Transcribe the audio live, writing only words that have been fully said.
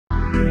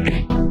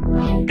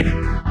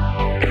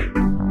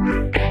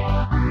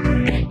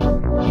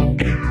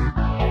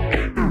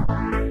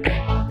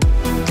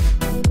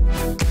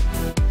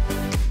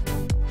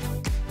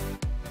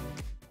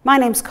My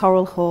name's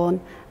Coral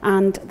Horn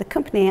and the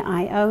company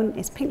I own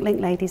is Pink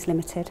Link Ladies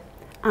Limited,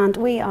 and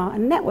we are a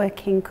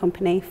networking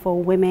company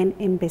for women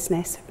in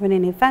business,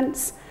 running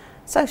events,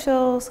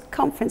 socials,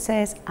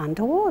 conferences and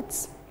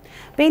awards.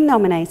 Being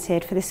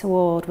nominated for this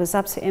award was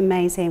absolutely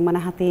amazing when I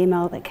had the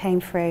email that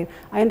came through.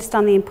 I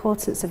understand the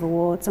importance of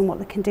awards and what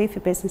they can do for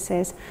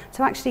businesses.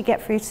 To actually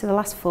get through to the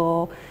last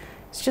four,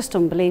 it's just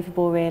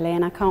unbelievable really,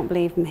 and I can't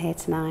believe I'm here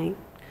tonight.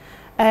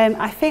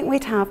 I think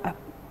we'd have a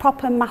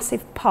proper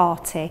massive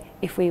party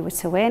if we were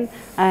to win.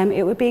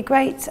 It would be a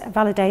great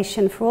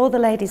validation for all the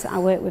ladies that I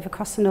work with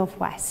across the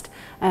Northwest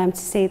to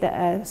see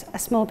that a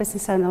small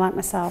business owner like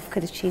myself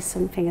could achieve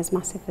something as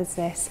massive as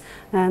this.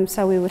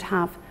 So we would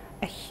have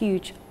a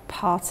huge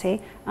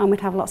party and we'd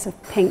have lots of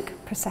pink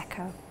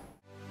Prosecco.